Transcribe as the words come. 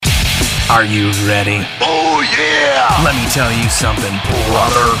Are you ready? Oh, yeah! Let me tell you something,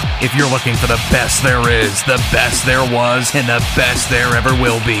 brother. If you're looking for the best there is, the best there was, and the best there ever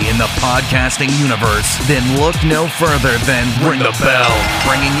will be in the podcasting universe, then look no further than Ring the Bell,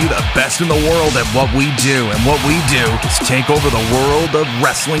 bringing you the best in the world at what we do. And what we do is take over the world of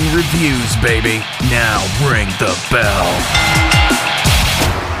wrestling reviews, baby. Now, ring the bell.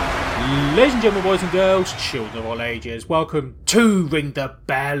 Ladies and gentlemen, boys and girls, children of all ages, welcome to Ring the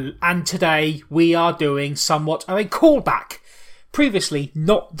Bell, and today we are doing somewhat of a callback. Previously,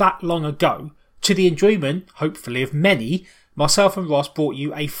 not that long ago, to the enjoyment, hopefully of many, myself and Ross brought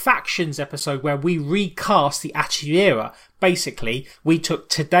you a Factions episode where we recast the Attitude Era. Basically, we took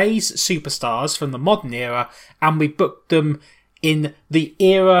today's superstars from the modern era and we booked them in the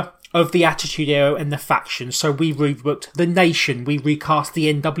era of the Attitude Era and the Factions. So we rebooked the Nation, we recast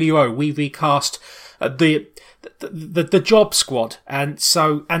the NWO, we recast the Job Squad, and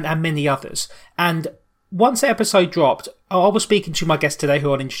many others. And once the episode dropped, I was speaking to my guest today,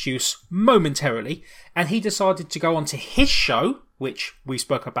 who I'll introduce momentarily, and he decided to go on to his show, which we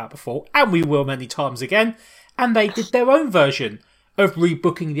spoke about before, and we will many times again, and they did their own version of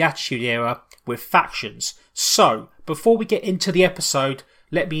rebooking the Attitude Era with Factions. So, before we get into the episode,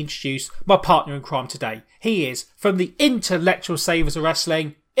 let me introduce my partner in crime today. He is from the Intellectual Savers of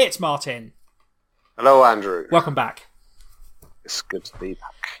Wrestling. It's Martin. Hello, Andrew. Welcome back. It's good to be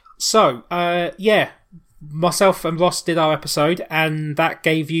back. So, myself and Ross did our episode, and that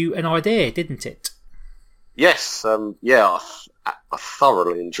gave you an idea, didn't it? Yes, I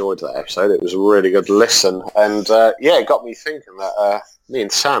thoroughly enjoyed that episode. It was a really good listen, and it got me thinking that me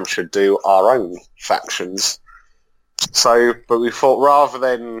and Sam should do our own Factions. So, but we thought rather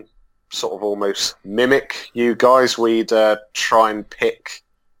than sort of almost mimic you guys, we'd try and pick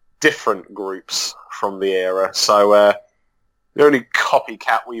different groups from the era. So the only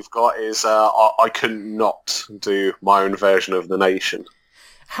copycat we've got is I couldn't not do my own version of the Nation.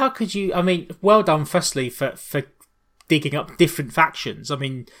 How could you? I mean, well done, firstly, for digging up different factions. I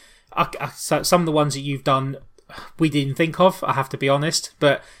mean, so some of the ones that you've done, we didn't think of, I have to be honest,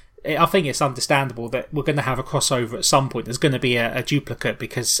 but I think it's understandable that we're going to have a crossover at some point. There's going to be a duplicate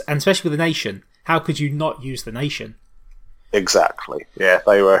because, and especially with the Nation, how could you not use the Nation? Exactly. Yeah,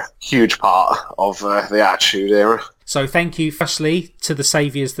 they were a huge part of the Attitude Era. So thank you, firstly, to the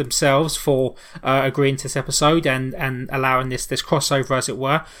Saviours themselves for agreeing to this episode and allowing this crossover, as it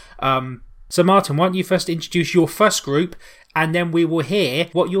were. So Martin, why don't you first introduce your first group, and then we will hear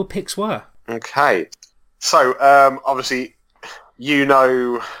what your picks were. Okay. So, obviously, you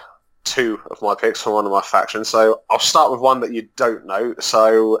know two of my picks from one of my factions, so I'll start with one that you don't know.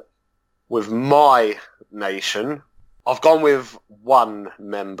 So, with my Nation, I've gone with one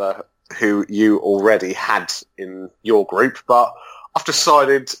member who you already had in your group, but I've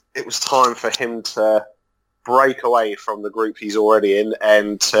decided it was time for him to break away from the group he's already in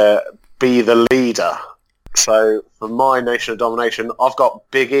and to be the leader. So, for my Nation of Domination, I've got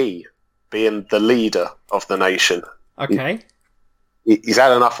Big E being the leader of the Nation. Okay. He's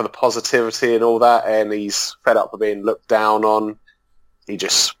had enough of the positivity and all that, and he's fed up with being looked down on. He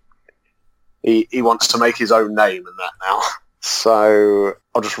wants to make his own name in that now. So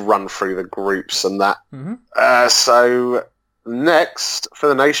I'll just run through the groups and that. Mm-hmm. So next, for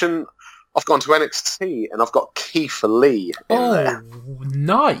the Nation, I've gone to NXT, and I've got Keith Lee in there. Oh,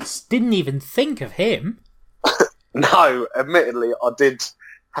 nice. Didn't even think of him. No, admittedly, I did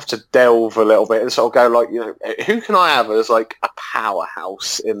have to delve a little bit and sort of go like, who can I have as like a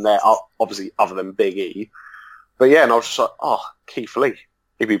powerhouse in there, obviously other than Big E. But yeah, and I was just like, Keith Lee,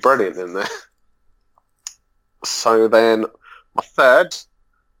 he'd be brilliant in there. So then my third,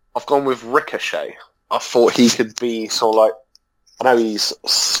 I've gone with Ricochet. I thought he could be sort of like, I know he's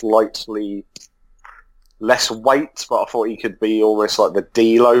slightly less weight, but I thought he could be almost like the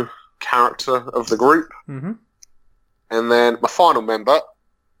D-Lo character of the group. Mm-hmm. And then my final member,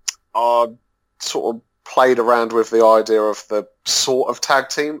 I sort of played around with the idea of the sort of tag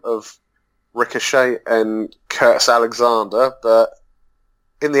team of Ricochet and Curtis Alexander, but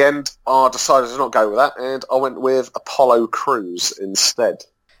in the end, I decided to not go with that, and I went with Apollo Crews instead.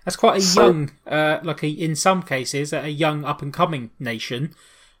 That's quite a young, in some cases, a young up-and-coming Nation,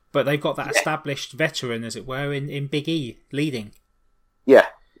 but they've got that established veteran, as it were, in Big E leading. Yeah,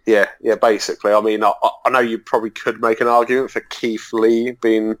 basically. I mean, I know you probably could make an argument for Keith Lee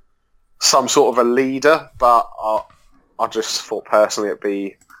being some sort of a leader, but I just thought personally it'd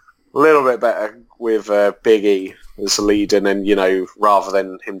be a little bit better with Big E as leading, and rather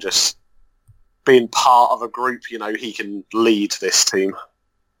than him just being part of a group, he can lead this team.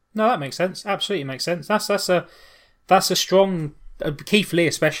 No, that makes sense. Absolutely makes sense. That's a strong Keith Lee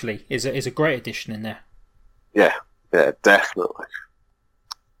especially is a great addition in there. Yeah, definitely.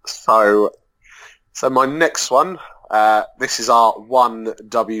 So my next one, this is our one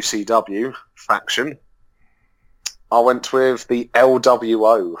WCW faction. I went with the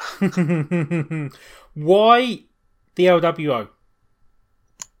LWO. Why the LWO?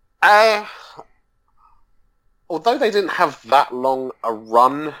 Although they didn't have that long a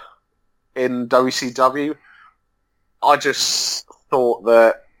run in WCW, I just thought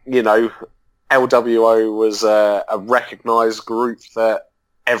that, LWO was a recognised group that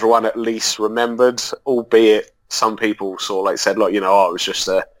everyone at least remembered, albeit some people said, look, it was just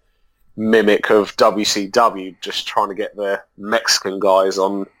a mimic of WCW, just trying to get the Mexican guys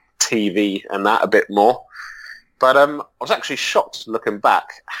on TV and that a bit more. But I was actually shocked looking back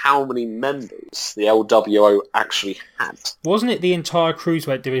how many members the LWO actually had. Wasn't it the entire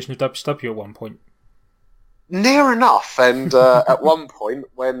cruiserweight division of WCW at one point? Near enough. And at one point,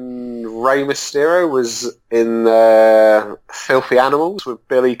 when Rey Mysterio was in Filthy Animals with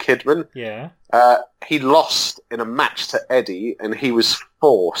Billy Kidman, he lost in a match to Eddie, and he was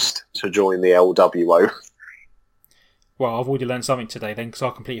forced to join the LWO. Well, I've already learned something today then, because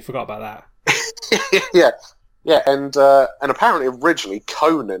I completely forgot about that. Yeah, and apparently originally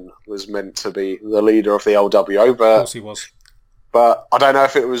Conan was meant to be the leader of the LWO, but of course he was. But I don't know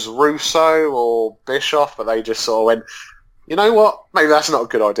if it was Russo or Bischoff, but they just sort of went, you know what? Maybe that's not a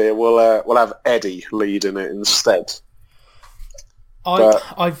good idea. We'll have Eddie leading it instead.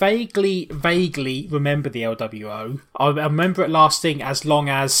 I vaguely remember the LWO. I remember it lasting as long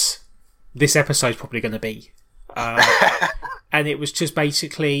as this episode's probably going to be, and it was just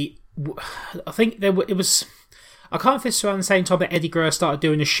basically. I think it was. I can't know if it's around the same time that Eddie Guerrero started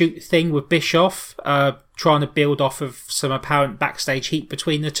doing a shoot thing with Bischoff, trying to build off of some apparent backstage heat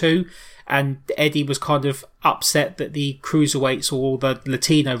between the two. And Eddie was kind of upset that the cruiserweights, or all the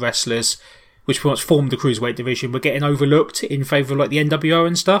Latino wrestlers, which pretty much formed the cruiserweight division, were getting overlooked in favour of like the NWO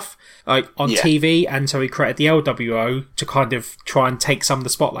and stuff on TV. And so he created the LWO to kind of try and take some of the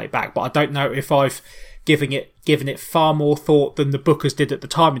spotlight back. But I don't know if I've given it far more thought than the bookers did at the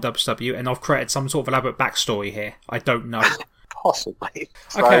time in WCW, and I've created some sort of elaborate backstory here. I don't know. Possibly.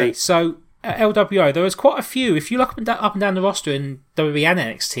 Okay, so LWO, there was quite a few. If you look up and down the roster in WWE and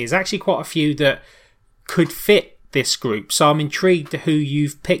NXT, there's actually quite a few that could fit this group. So I'm intrigued who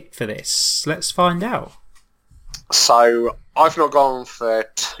you've picked for this. Let's find out. So I've not gone for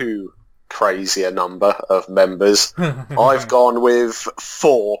too crazy a number of members. I've gone with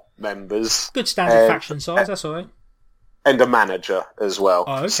 4 members. Good standard faction size, that's all right. And a manager as well.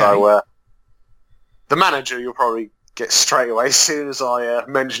 Oh, okay. So the manager you'll probably get straight away as soon as I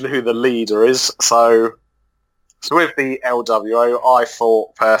mention who the leader is. So with the LWO, I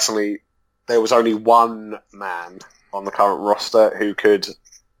thought personally there was only one man on the current roster who could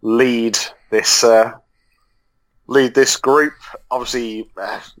lead this group. Obviously,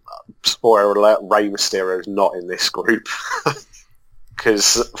 spoiler alert, Rey Mysterio is not in this group.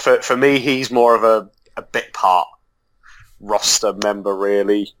 Because for me, he's more of a bit part roster member,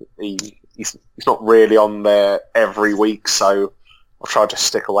 really. He's not really on there every week, so I've tried to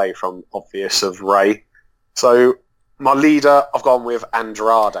stick away from obvious of Rey. So my leader, I've gone with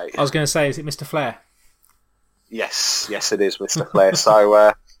Andrade. I was going to say, is it Mr. Flair? Yes, it is Mr. Flair.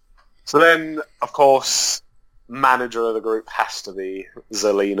 So then, of course, manager of the group has to be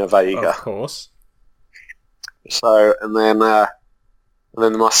Zelina Vega. Of course. So, and then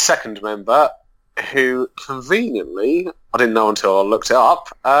my second member, who conveniently, I didn't know until I looked it up,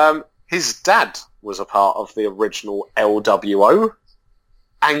 his dad was a part of the original LWO,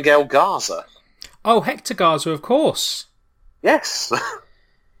 Angel Garza. Oh, Hector Garza, of course. Yes.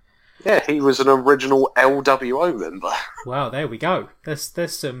 Yeah, he was an original LWO member. Wow, there we go. There's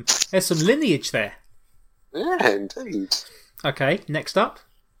some lineage there. Yeah, indeed. Okay, next up.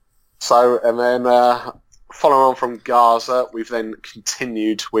 So, and then following on from Garza, we've then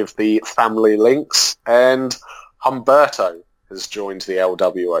continued with the family links, and Humberto has joined the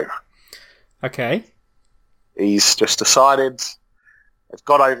LWO. Okay. He's just decided they've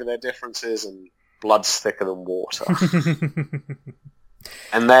got over their differences and blood's thicker than water.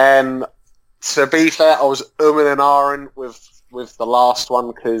 And then, to be fair, I was umming and ahhing with the last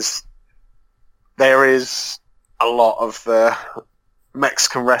one because there is a lot of the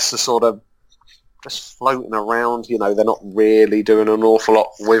Mexican wrestlers sort of just floating around. You know, they're not really doing an awful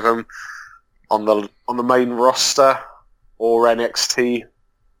lot with them on the main roster or NXT.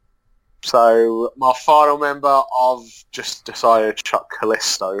 So my final member, I've just decided to chuck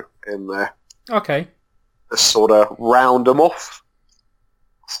Kalisto in there. Okay. To sort of round them off.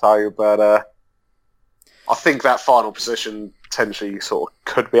 So, but I think that final position potentially sort of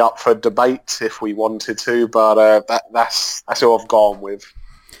could be up for debate if we wanted to, but that's who I've gone with.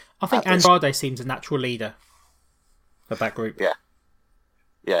 I think Andrade seems a natural leader of that group.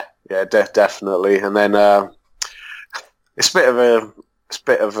 Yeah, definitely. And then it's a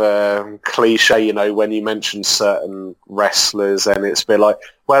bit of a cliche, you know, when you mention certain wrestlers, and it's a bit like,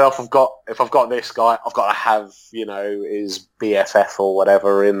 well, if I've got this guy, I've got to have, you know, his BFF or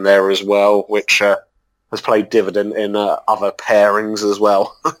whatever in there as well, which has played dividend in other pairings as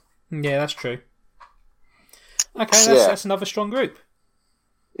well. Yeah, that's true. Okay, that's another strong group.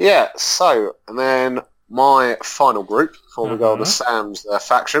 Yeah, so, and then my final group, before we go on to Sam's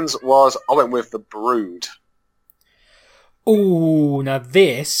factions, was I went with the Brood. Ooh, now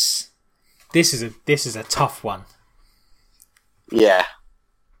this is a tough one. Yeah.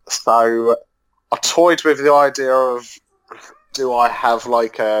 So, I toyed with the idea of, do I have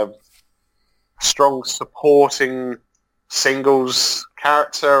like a strong supporting singles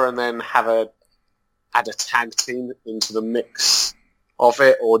character and then add a tag team into the mix of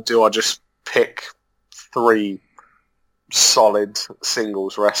it, or do I just pick 3 solid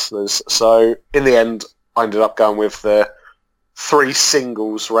singles wrestlers? So in the end, I ended up going with the 3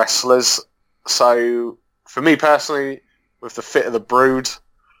 singles wrestlers. So for me personally, with the fit of the Brood,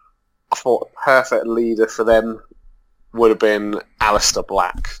 I thought a perfect leader for them would have been Aleister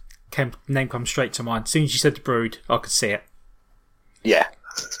Black. Name comes straight to mind. As soon as you said the Brood, I could see it. Yeah,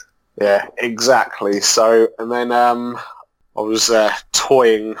 exactly. So, and then I was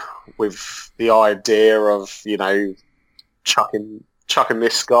toying with the idea of, you know, chucking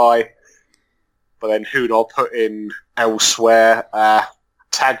this guy, but then who'd I put in elsewhere?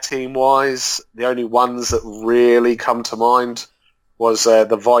 Tag team wise, the only ones that really come to mind was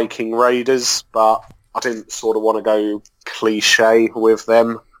the Viking Raiders, but I didn't sort of want to go cliche with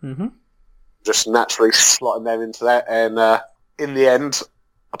them. Mm-hmm. Just naturally slotting them into that, and in the end,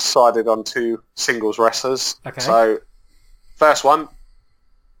 I decided on 2 singles wrestlers. Okay. So, first one,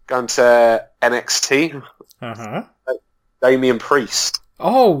 going to NXT, Damian Priest.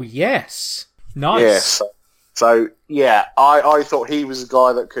 Oh, yes. Nice. Yes. So yeah, I thought he was a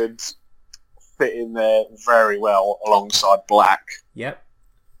guy that could fit in there very well alongside Black. Yep.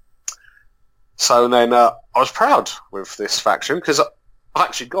 So then I was proud with this faction because I've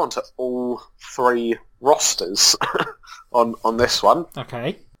actually gone to all 3 rosters on this one.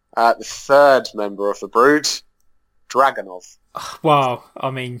 Okay. The 3rd member of the Brood, Dragunov. Wow,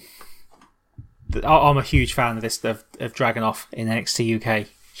 I mean, I'm a huge fan of this of Dragunov in NXT UK.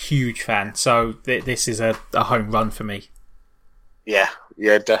 Huge fan. So this is a home run for me. Yeah,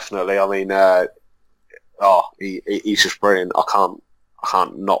 definitely. I mean, he's just brilliant. I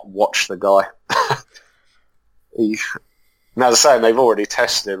can't not watch the guy. Now, as I say, they've already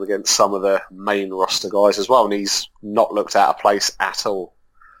tested him against some of the main roster guys as well, and he's not looked out of place at all.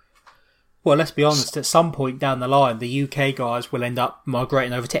 Well, let's be honest, at some point down the line, the UK guys will end up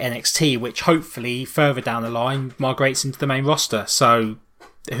migrating over to NXT, which hopefully further down the line migrates into the main roster. So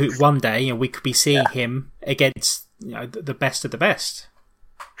one day we could be seeing him against the best of the best.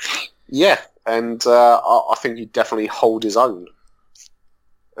 Yeah, and I think he'd definitely hold his own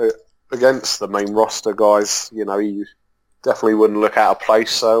against the main roster guys. He definitely wouldn't look out of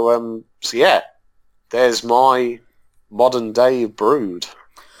place. So yeah, there's my modern day Brood.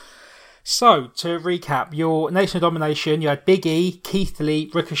 So, to recap, your Nation of Domination, you had Big E, Keith Lee,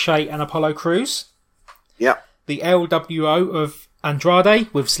 Ricochet and Apollo Crews. Yep. The LWO of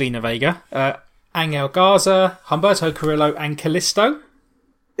Andrade with Zelina Vega, Angel Garza, Humberto Carrillo and Kalisto.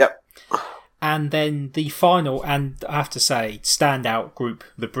 Yep. And then the final, and I have to say, standout group,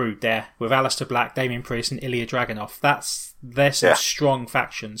 the Brood there, with Aleister Black, Damian Priest and Ilya Dragunov. They're some strong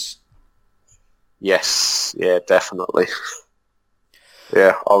factions. Yes, yeah, definitely.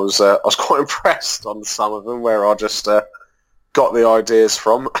 Yeah, I was quite impressed on some of them where I just got the ideas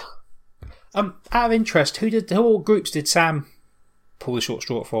from. Out of interest, who all groups did Sam pull the short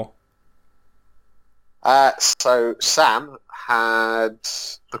straw for? So Sam had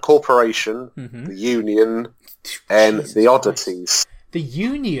the Corporation, the Union, and the Oddities. The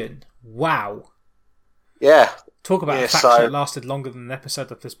Union? Wow. Yeah. Talk about a faction that lasted longer than an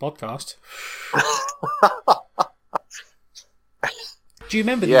episode of this podcast. Do you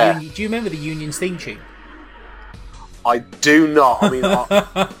remember the Union's theme tune? I do not. I mean,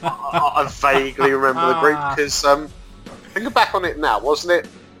 I vaguely remember the group because thinking back on it now, wasn't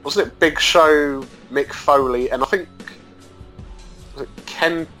it Big Show, Mick Foley, and I think was it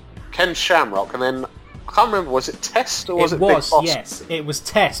Ken Shamrock, and then I can't remember, was it Test or was it Big Boss? Yes, it was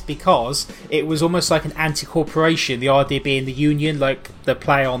Test because it was almost like an anti-corporation. The idea being the Union, like the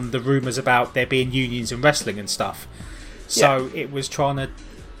play on the rumours about there being unions in wrestling and stuff. So it was trying to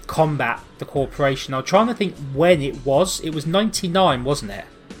combat the corporation. I'm trying to think when it was. It was 99, wasn't it?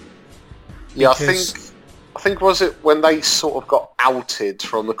 Yeah, I think was it when they sort of got outed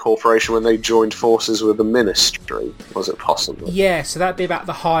from the corporation when they joined forces with the Ministry? Was it possible? Yeah, so that'd be about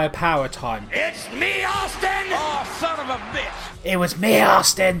the higher power time. It's me, Austin! Oh, son of a bitch! It was me,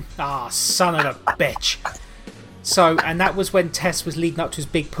 Austin! Ah, son of a bitch. So, and that was when Test was leading up to his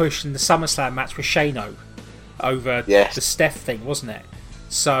big push in the SummerSlam match with Shano over the Steph thing, wasn't it?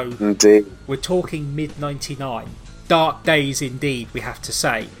 So, indeed. We're talking mid-99. Dark days indeed, we have to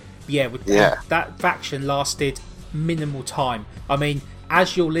say. That faction lasted minimal time. I mean,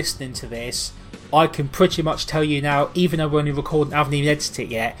 as you're listening to this, I can pretty much tell you now, even though we're only recording, I haven't even edited it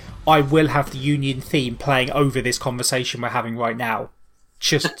yet, I will have the Union theme playing over this conversation we're having right now.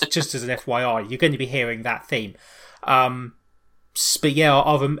 Just as an FYI, you're going to be hearing that theme. But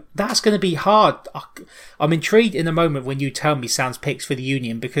yeah, that's going to be hard. I'm intrigued in a moment when you tell me Sam's picks for the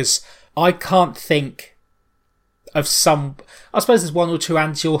Union, because I can't think of some. I suppose there's one or two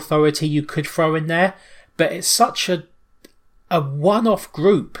anti-authority you could throw in there, but it's such a one-off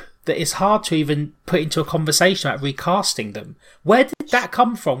group that it's hard to even put into a conversation about recasting them. Where did that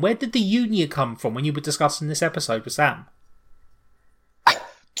come from? Where did the Union come from when you were discussing this episode with Sam?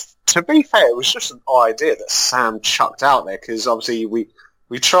 To be fair, it was just an idea that Sam chucked out there, because obviously we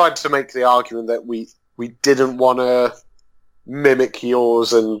tried to make the argument that we didn't want to mimic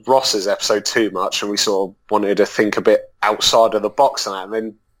yours and Ross's episode too much, and we sort of wanted to think a bit outside of the box and that. And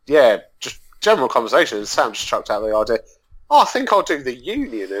then, just general conversation, and Sam just chucked out the idea, I think I'll do the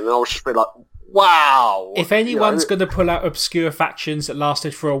Union. And I was just like, wow. If anyone's going to pull out obscure factions that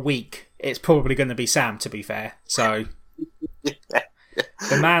lasted for a week, it's probably going to be Sam, to be fair. So...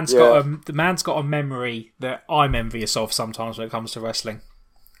 The man's got a memory that I'm envious of sometimes when it comes to wrestling.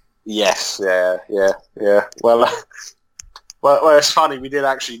 Yes, yeah. Well, it's funny. We did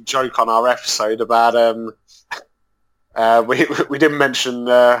actually joke on our episode about we didn't mention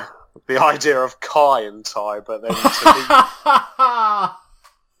the idea of Kai and Tai, but then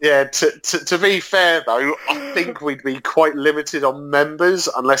to be fair though, I think we'd be quite limited on members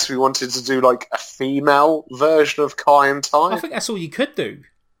unless we wanted to do like a female version of Kai and Tai. I think that's all you could do.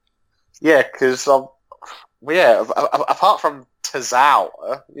 Yeah, because apart from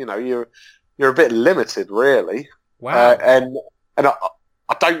Tozawa, you're a bit limited, really. Wow. And I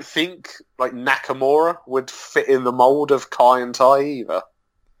don't think like Nakamura would fit in the mold of Kai and Tai either.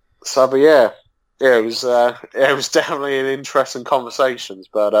 So, but yeah, it was definitely an interesting conversations.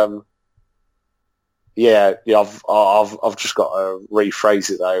 But I've just got to rephrase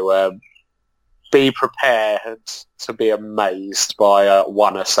it though. Be prepared to be amazed by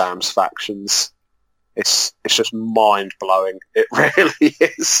one of Sam's factions. It's just mind blowing. It really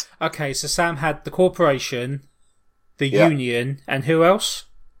is. Okay, so Sam had the Corporation, the Union, and who else?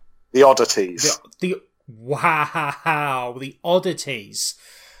 The Oddities. Wow, the Oddities.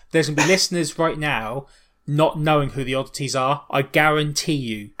 There's going to be listeners right now not knowing who the Oddities are. I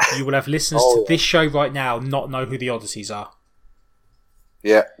guarantee you will have listeners to this show right now not know who the Oddities are.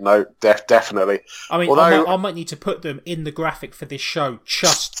 Yeah, no, definitely. I mean, I might need to put them in the graphic for this show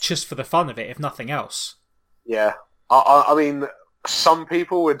just for the fun of it, if nothing else. Yeah. I mean, some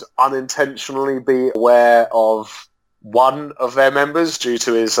people would unintentionally be aware of one of their members due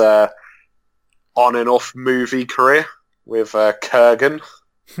to his on and off movie career with Kurgan.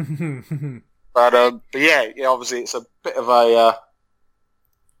 but yeah, obviously it's a bit of a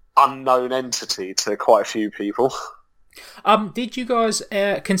unknown entity to quite a few people. Did you guys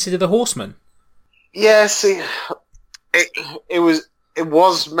consider the Horsemen? Yeah, see, it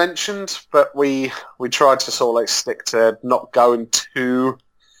was mentioned, but we tried to sort of like stick to not going too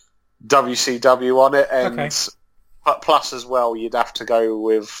WCW on it, and plus as well, you'd have to go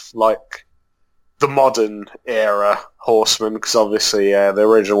with like the modern era Horsemen, because obviously the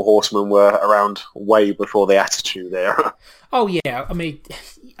original Horsemen were around way before the Attitude Era. Oh yeah, I mean,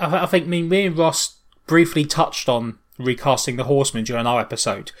 I think me and Ross briefly touched on recasting the Horsemen during our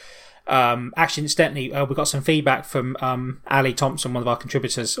episode. Actually, incidentally, we got some feedback from Ali Thompson, one of our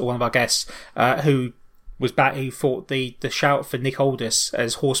contributors, or one of our guests, who thought the shout for Nick Aldis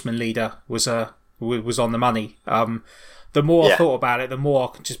as Horseman leader was on the money. The more I thought about it, the more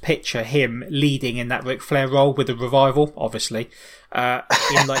I could just picture him leading in that Ric Flair role with the Revival, obviously,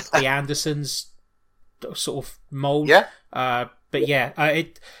 in like the Andersons sort of mold. Yeah. But yeah, I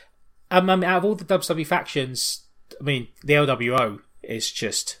mean, out of all the WWE factions, I mean, the LWO is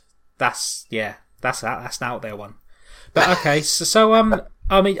just that's an out there one. But okay, so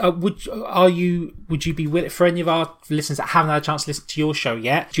I mean, would you be willing, for any of our listeners that haven't had a chance to listen to your show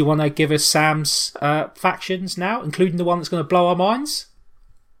yet? Do you want to give us Sam's factions now, including the one that's going to blow our minds?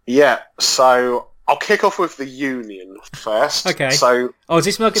 Yeah. So I'll kick off with the Union first. Okay. So, is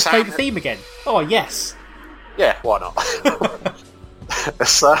this Melga's favourite theme again? Oh yes. Yeah, why not?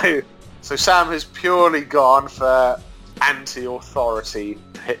 So Sam has purely gone for anti-authority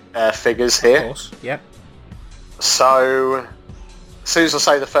figures here. Of course. Yep. So, as soon as I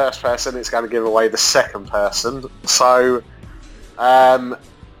say the first person, it's going to give away the second person. So, I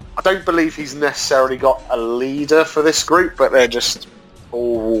don't believe he's necessarily got a leader for this group, but they're just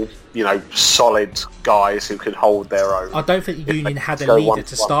all, solid guys who can hold their own. I don't think the Union had a leader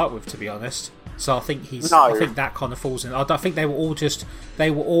to start with, to be honest. So I think I think that kind of falls in. I think they were all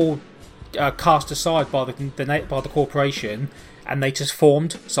cast aside by the corporation, and they just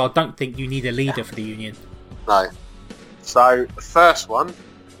formed. So I don't think you need a leader for the Union. No. So the first one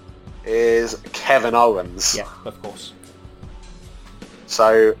is Kevin Owens. Yeah, of course.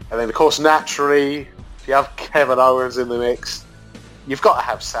 So, and then of course, naturally, if you have Kevin Owens in the mix, you've got to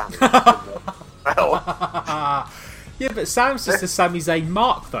have Sami. Yeah, but Sam's just a Sami Zayn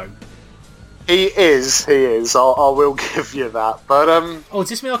mark, though. He is. I will give you that. But does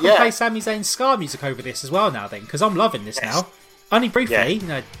this mean I can play Sami Zayn's Scar music over this as well now? Then, because I'm loving this now. Only briefly,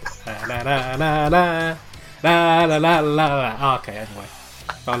 la la la la la la la la. Okay, anyway,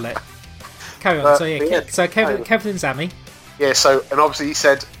 I'll let carry on. So Kevin and Sami. Yeah. So, and obviously he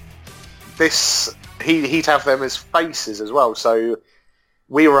said this. He'd have them as faces as well. So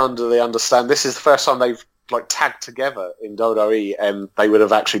we were under the understanding this is the first time they've tagged together in WWE, and they would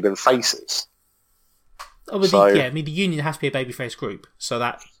have actually been faces. The Union has to be a babyface group, so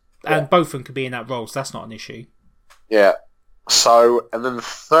that and both of them could be in that role, so that's not an issue. Yeah. So, and then the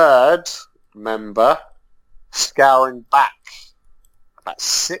third member, scouring back about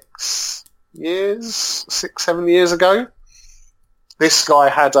 6, 7 years ago, this guy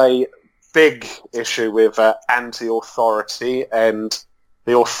had a big issue with anti-authority, and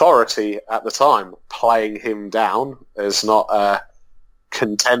the authority at the time playing him down as not a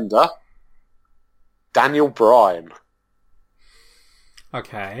contender. Daniel Bryan.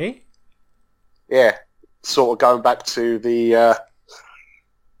 Okay. Yeah, sort of going back to the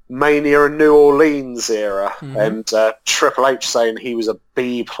Mania and New Orleans era, and Triple H saying he was a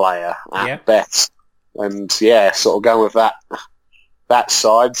B player at best, and sort of going with that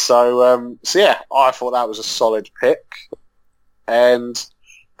side. So I thought that was a solid pick. And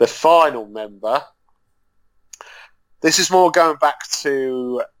the final member, this is more going back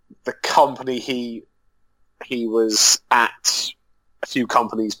to the company he was at a few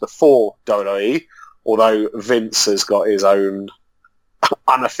companies before WWE, although Vince has got his own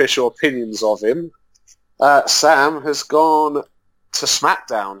unofficial opinions of him. Sam has gone to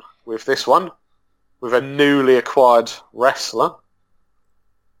SmackDown with this one, with a newly acquired wrestler.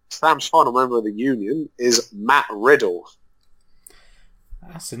 Sam's final member of the Union is Matt Riddle.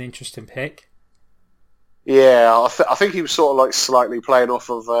 That's an interesting pick. Yeah, I think he was sort of slightly playing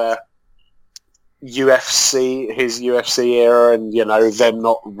off of UFC, his UFC era, and them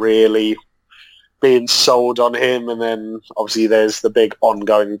not really being sold on him, and then obviously there's the big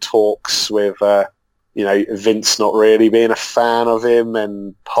ongoing talks with Vince not really being a fan of him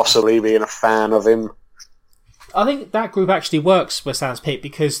and possibly being a fan of him. I think that group actually works for Sam's pick,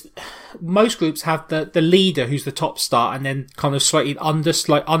 because most groups have the leader who's the top star, and then kind of slightly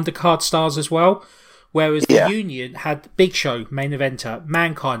undercard stars as well. Whereas the Union had Big Show, main eventer,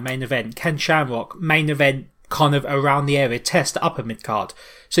 Mankind, main event, Ken Shamrock, main event, kind of around the area, Test, upper mid card.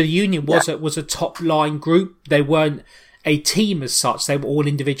 So the Union was a top line group. They weren't a team as such. They were all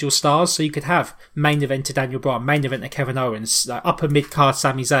individual stars. So you could have main eventer Daniel Bryan, main eventer Kevin Owens, upper mid card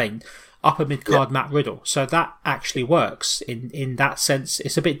Sami Zayn, upper mid card Matt Riddle. So that actually works in that sense.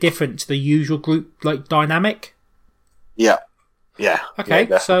 It's a bit different to the usual group dynamic. Yeah. Yeah. Okay,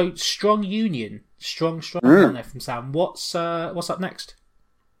 so strong Union. Strong one there from Sam. What's up next?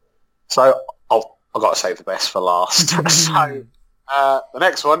 So I've got to save the best for last. So the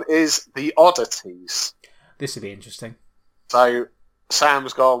next one is the Oddities. This would be interesting. So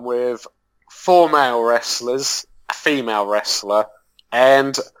Sam's gone with 4 male wrestlers, a female wrestler,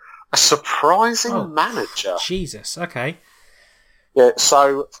 and a surprising manager. Jesus, okay. Yeah,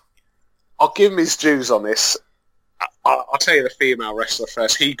 so I'll give him his dues on this. I'll tell you the female wrestler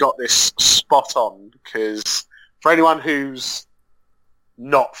first. He got this spot on, because for anyone who's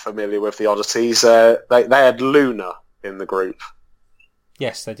not familiar with the Oddities, they had Luna in the group.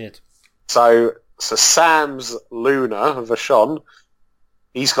 Yes, they did. So Sam's Luna, Vachon,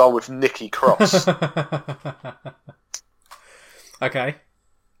 he's gone with Nikki Cross. Okay.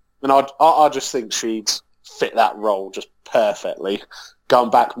 And I just think she'd fit that role just perfectly. Going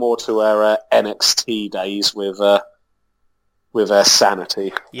back more to her NXT days with her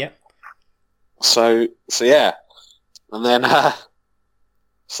Sanity. Yep. So yeah, and then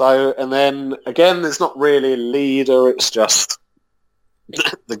and then again, there's not really a leader. It's just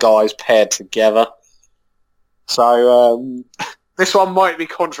the guys paired together. So this one might be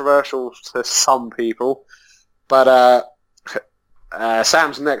controversial to some people, but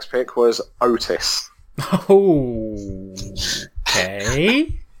Sam's next pick was Otis. Oh,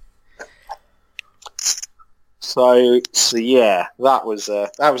 okay. So yeah, that was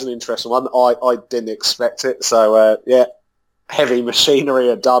an interesting one. I didn't expect it. So yeah, Heavy Machinery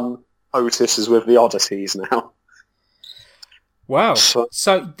are done. Otis is with the Oddities now. Wow. So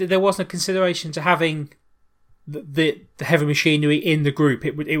there wasn't a consideration to having the Heavy Machinery in the group.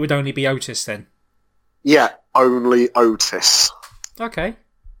 It would only be Otis then. Yeah, only Otis. Okay.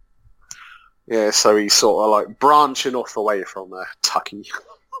 Yeah, so he's sort of like branching off away from Tucky.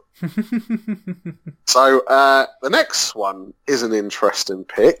 So the next one is an interesting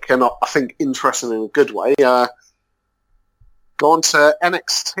pick, and I think interesting in a good way. Go on to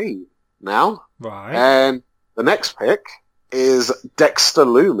NXT now. Right. And the next pick is Dexter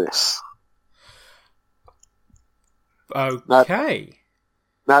Lumis. Okay.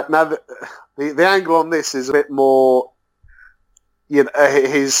 Now the angle on this is a bit more,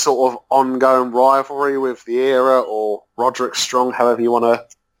 his sort of ongoing rivalry with the Era or Roderick Strong, however you want to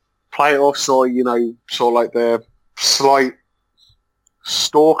play it off. So, sort of like the slight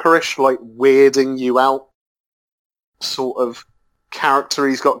stalkerish, like weirding you out sort of character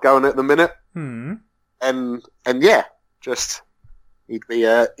he's got going at the minute. And yeah, just he'd be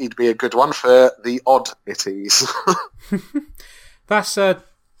a good one for the Oddities. That's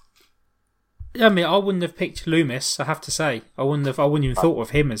I mean, I wouldn't have picked Loomis, I have to say. I wouldn't even thought of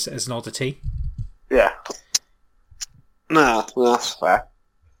him as an oddity. Yeah. No, that's fair.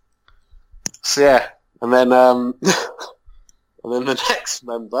 So yeah, and then the next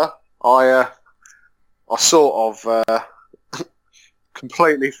member, I sort of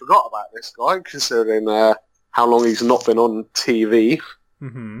completely forgot about this guy, considering how long he's not been on TV.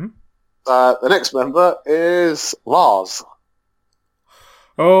 Mm-hmm. The next member is Lars.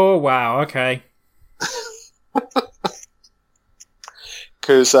 Oh, wow, okay.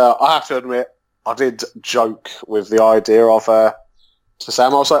 Because I have to admit, I did joke with the idea of to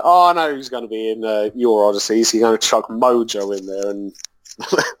Sam. I was like, oh, I know he's going to be in your Odysseys. He's going to chuck Mojo in there. And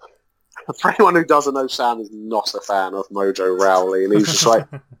for anyone who doesn't know, Sam is not a fan of Mojo Rowley. And he's just like,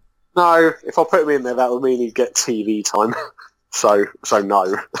 no, if I put him in there, that would mean he'd get TV time. so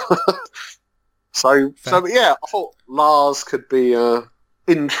no. So yeah, I thought Lars could be a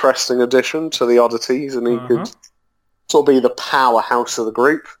interesting addition to the Oddities, and he could sort of be the powerhouse of the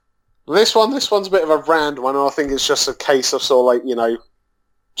group. This one's a bit of a random one, and I think it's just a case of sort of like,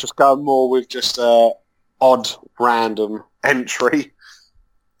 just going more with just a odd random entry.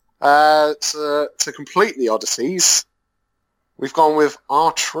 To complete the Oddities, we've gone with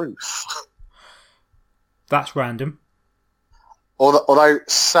R-Truth. That's random. Although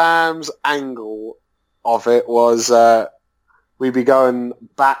Sam's angle of it was we'd be going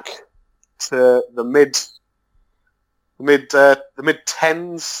back to the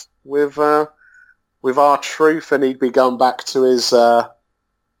mid-tens with R-Truth, and he'd be going back to his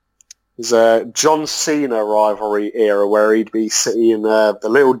John Cena rivalry era, where he'd be sitting in the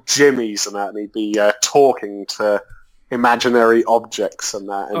little jimmies and that, and he'd be talking to imaginary objects and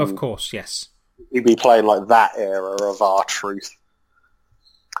that. And of course, yes. He'd be playing like that era of R-Truth.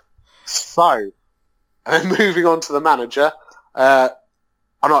 So, and then moving on to the manager, I'm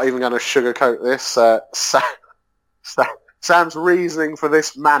not even going to sugarcoat this. Sam's reasoning for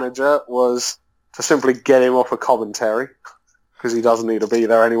this manager was to simply get him off a commentary, because he doesn't need to be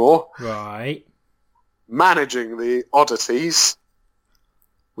there anymore. Right. Managing the Oddities,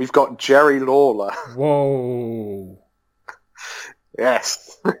 we've got Jerry Lawler. Whoa.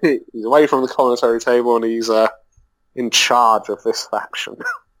 Yes. He's away from the commentary table, and he's in charge of this faction.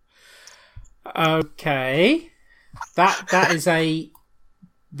 Okay. That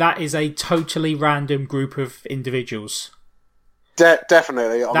is a totally random group of individuals.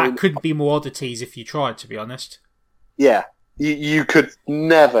 Definitely. I mean, could be more Oddities if you tried, to be honest. Yeah. You could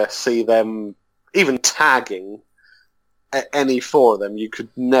never see them even tagging any four of them. You could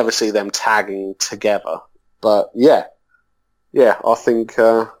never see them tagging together. But yeah, I think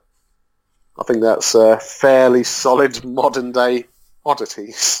that's a fairly solid modern day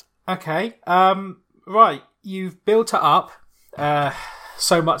Oddities. Okay, right. You've built it up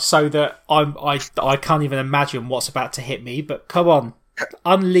so much so that I can't even imagine what's about to hit me. But come on,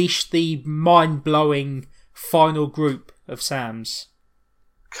 unleash the mind-blowing final group of Sams.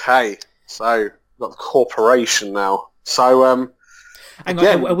 Okay, so we've got the corporation now. So, Hang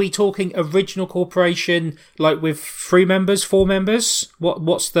again, on, are we talking original corporation, like with 3 members, 4 members?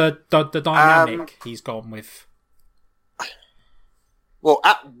 What's the dynamic he's gone with? well,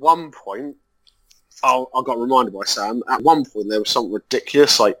 at one point, I got reminded by Sam, at one point there was something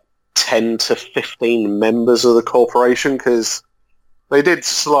ridiculous, like 10 to 15 members of the corporation, because they did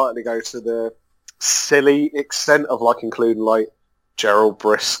slightly go to the silly extent of like including like Gerald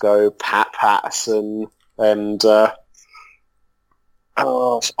Briscoe, Pat Patterson, and I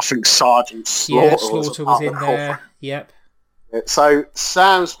think Sergeant Slaughter, Yeah, Slaughter was in there. Yep. So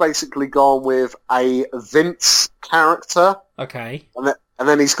Sam's basically gone with a Vince character, Okay. and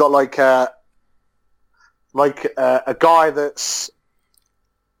then he's got like a guy that's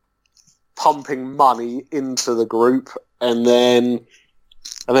pumping money into the group, and then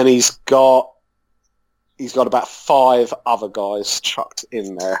he's got about 5 other guys chucked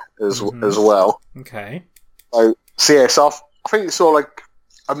in there as well. Okay. So I think it's all like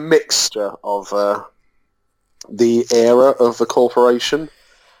a mixture of the era of the corporation.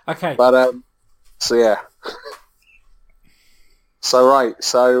 Okay. But so yeah. So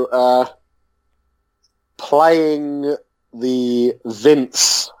playing the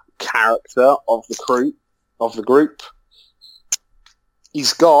Vince character of the group,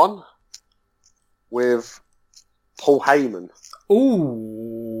 he's gone with Paul Heyman.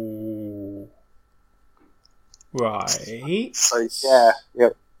 Ooh. Right. So yeah.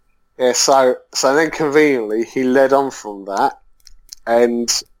 So then conveniently he led on from that,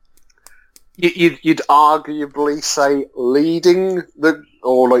 and you'd arguably say leading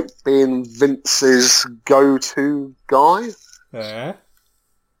or like being Vince's go-to guy. Yeah.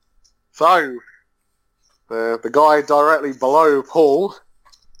 So the guy directly below Paul,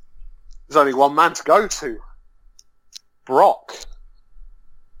 there's only one man to go to. Brock.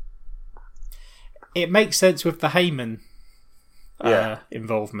 It makes sense with the Heyman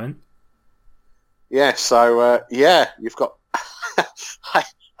involvement. Yeah, so you've got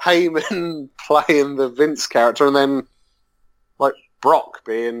Heyman playing the Vince character, and then like Brock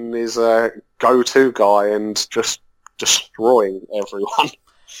being his go-to guy and just destroying everyone.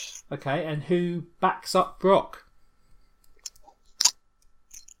 Okay, and who backs up Brock?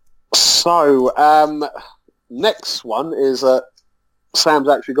 So next one is Sam's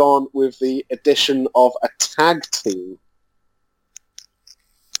actually gone with the addition of a tag team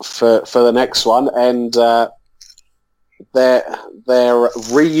for the next one, and they're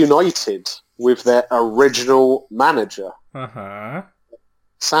reunited with their original manager. Uh-huh.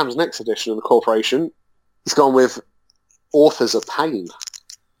 Sam's next edition of the corporation, he's gone with Authors of Pain.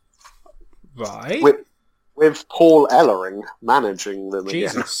 Right. With Paul Ellering managing them again.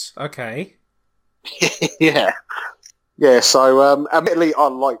 Jesus. Okay. Yeah. So admittedly, I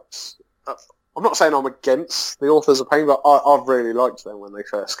liked. I'm not saying I'm against the Authors of Pain, but I really liked them when they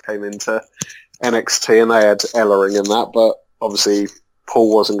first came into NXT, and they had Ellering in that. But obviously,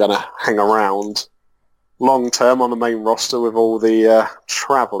 Paul wasn't going to hang around long term on the main roster with all the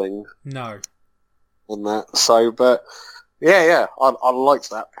travelling. No. And that. So, but yeah, I liked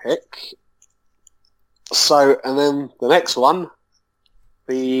that pick. So, and then the next one,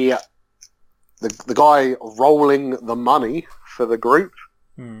 the guy rolling the money for the group.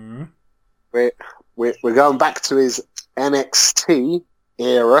 Hmm. We're going back to his NXT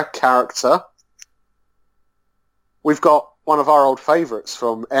era character. We've got one of our old favourites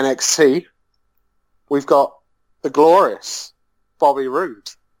from NXT. We've got the glorious Bobby Roode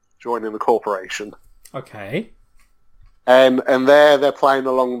joining the corporation. Okay. And they're playing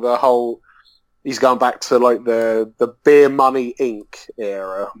along the whole. He's going back to like the Beer Money Inc.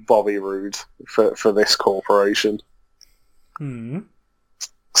 era, Bobby Roode for this corporation. Hmm.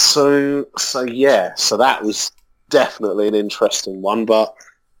 So that was definitely an interesting one, but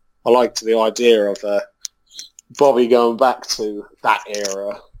I liked the idea of Bobby going back to that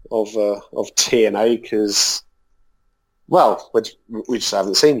era of TNA because, well, we just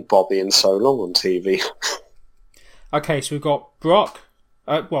haven't seen Bobby in so long on TV. Okay, so we've got Brock,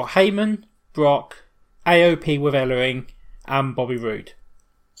 Heyman, Brock, AOP with Ellering, and Bobby Roode.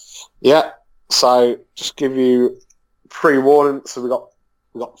 Yeah, so just give you pre-warning, so we got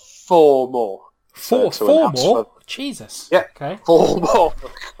 4 more. Four more? Jesus. Yeah, okay. 4 more for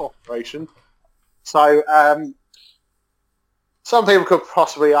the corporation. So, some people could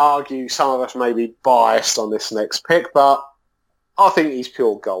possibly argue some of us may be biased on this next pick, but I think he's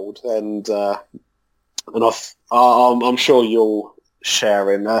pure gold, and I'm sure you'll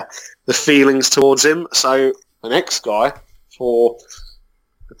share in the feelings towards him. So, the next guy for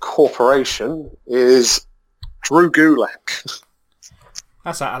the Corporation is Drew Gulak.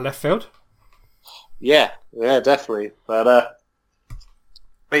 That's out of left field. Yeah, definitely. But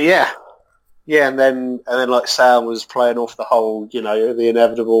yeah, and then like Sam was playing off the whole, the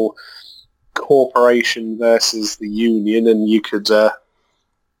inevitable Corporation versus the Union, and you could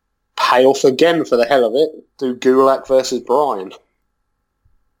pay off again for the hell of it. Do Gulak versus Bryan.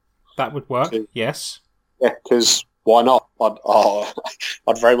 That would work. Yes. Yeah, because why not?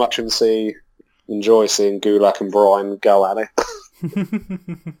 I'd very much enjoy seeing Gulak and Bryan go at it.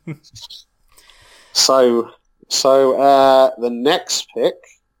 So the next pick,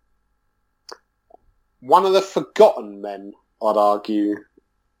 one of the forgotten men, I'd argue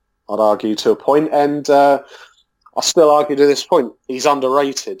to a point, and I still argue to this point, he's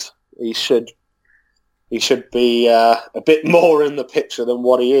underrated. He should be a bit more in the picture than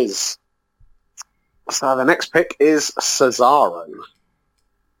what he is. So the next pick is Cesaro.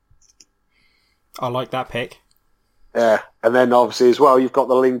 I like that pick. Yeah, and then obviously as well, you've got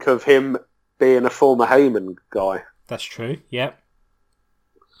the link of him being a former Heyman guy. That's true, yep.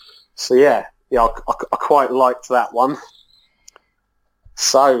 So yeah, I quite liked that one.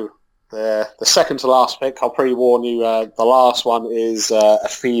 So the second to last pick, I'll pre-warn you, the last one is a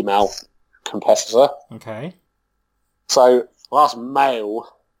female competitor. Okay. So last male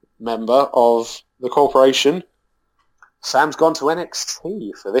member of the Corporation, Sam's gone to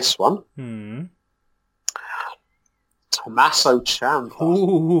NXT for this one. Tommaso Ciampa.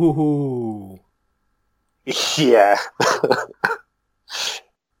 Ooh. Yeah.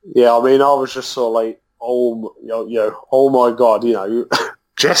 Yeah, I mean, I was just sort of like, oh my God,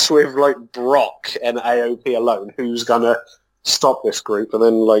 just with like Brock and AOP alone, who's going to stop this group? And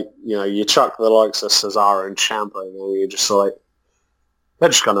then you chuck the likes of Cesaro and Ciampa, and you're just like, they're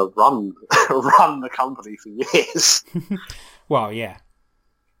just going to run the company for years. Well, yeah.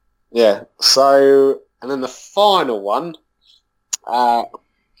 Yeah, so, and then the final one,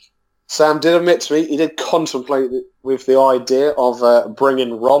 Sam did admit to me he did contemplate it with the idea of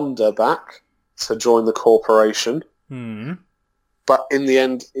bringing Ronda back to join the Corporation. But in the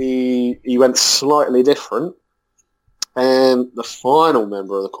end, he went slightly different. And the final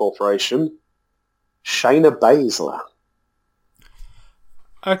member of the Corporation, Shayna Baszler.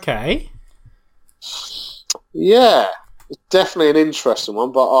 Okay. Yeah, it's definitely an interesting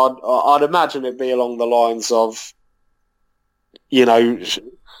one, but I'd imagine it'd be along the lines of,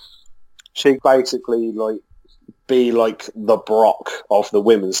 she basically be like the Brock of the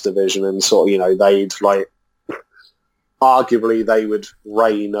women's division, and sort of, they'd arguably they would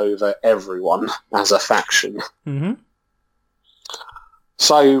reign over everyone as a faction. Mm-hmm.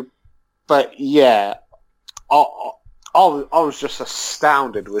 So, but yeah, I was just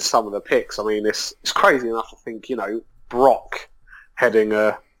astounded with some of the picks. I mean, it's crazy enough to think, Brock heading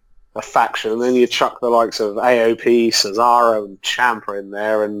a faction, and then you chuck the likes of AOP, Cesaro, and Ciampa in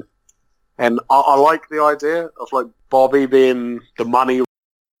there, and I like the idea of Bobby being the money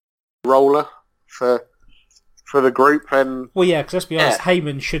roller for the group. And well, yeah, because let's be honest,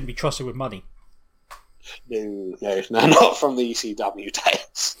 Heyman shouldn't be trusted with money. No, not from the ECW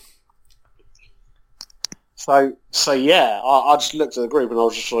days. So yeah, I just looked at the group and I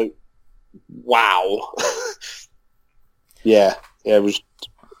was just like, wow. yeah, it was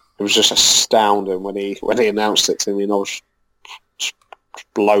just astounding when he announced it to me, and I was just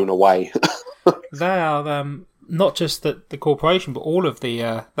blown away. They are not just the Corporation, but all of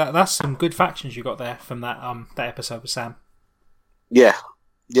the that's some good factions you got there from that episode with Sam. Yeah.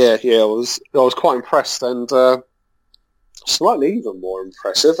 I was quite impressed, and slightly even more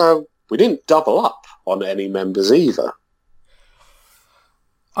impressive. We didn't double up on any members either.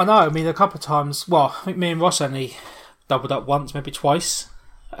 I know. I mean, a couple of times. Well, I think me and Ross only doubled up once, maybe twice.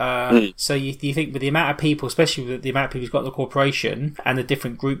 So you think with the amount of people, especially with the amount of people who's got the Corporation and the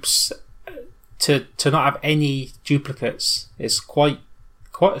different groups, to not have any duplicates is quite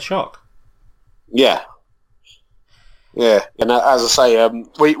a shock. Yeah, and as I say,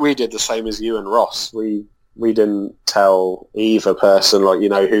 we did the same as you and Ross. We didn't tell either person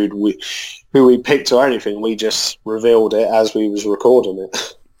who we picked or anything. We just revealed it as we was recording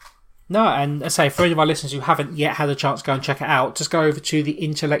it. No, and I say for any of our listeners who haven't yet had a chance to go and check it out, just go over to the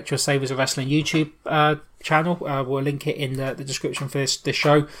Intellectual Savers of Wrestling YouTube channel. We'll link it in the description for this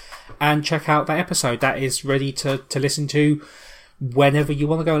show, and check out that episode. That is ready to listen to whenever you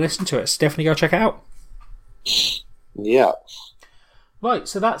want to go and listen to it. So definitely go check it out. Yeah. Right,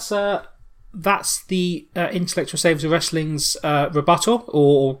 so that's the Intellectual Savers of Wrestling's rebuttal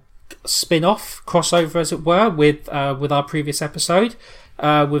or spin-off crossover, as it were, with our previous episode,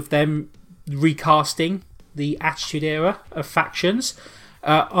 with them recasting the Attitude Era of factions.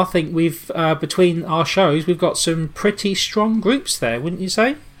 I think we've between our shows we've got some pretty strong groups there, wouldn't you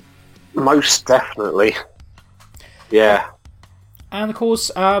say? Most definitely. Yeah. And of course,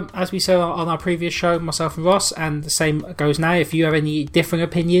 as we said on our previous show, myself and Ross, and the same goes now, if you have any differing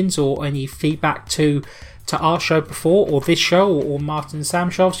opinions or any feedback to our show before, or this show, or Martin and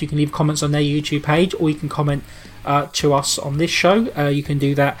Sam's shows, you can leave comments on their YouTube page, or you can comment to us on this show. You can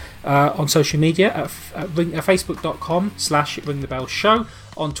do that on social media at facebook.com/ringthebellshow,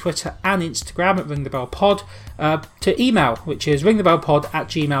 on Twitter and Instagram at ringthebellpod, to email, which is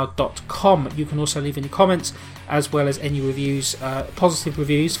ringthebellpod@gmail.com. You can also leave any comments as well as any reviews, positive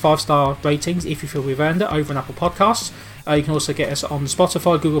reviews, 5-star ratings if you feel we've earned it, over on Apple Podcasts. You can also get us on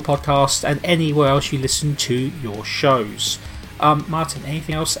Spotify, Google Podcasts, and anywhere else you listen to your shows. Martin,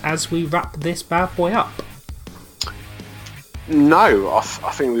 anything else as we wrap this bad boy up? No, I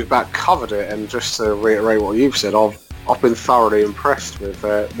think we've about covered it, and just to reiterate what you've said, I've been thoroughly impressed with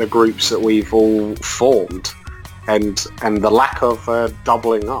the groups that we've all formed, and the lack of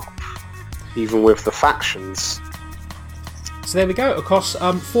doubling up, even with the factions. So there we go. Across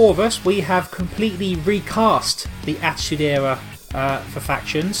 4 of us, we have completely recast the Attitude Era for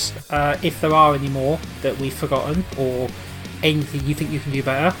factions. If there are any more that we've forgotten, or anything you think you can do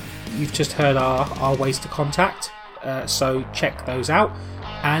better, you've just heard our ways to contact. So check those out,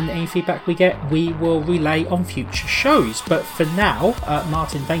 and any feedback we get we will relay on future shows. But for now,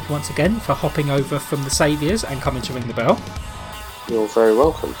 Martin, thank you once again for hopping over from the Saviours and coming to Ring the Bell. You're very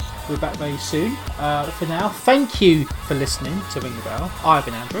welcome. We'll be back very soon. For now, thank you for listening to Ring the Bell. I've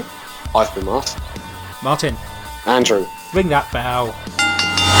been Andrew. I've been Martin. Martin. Andrew. Ring that bell.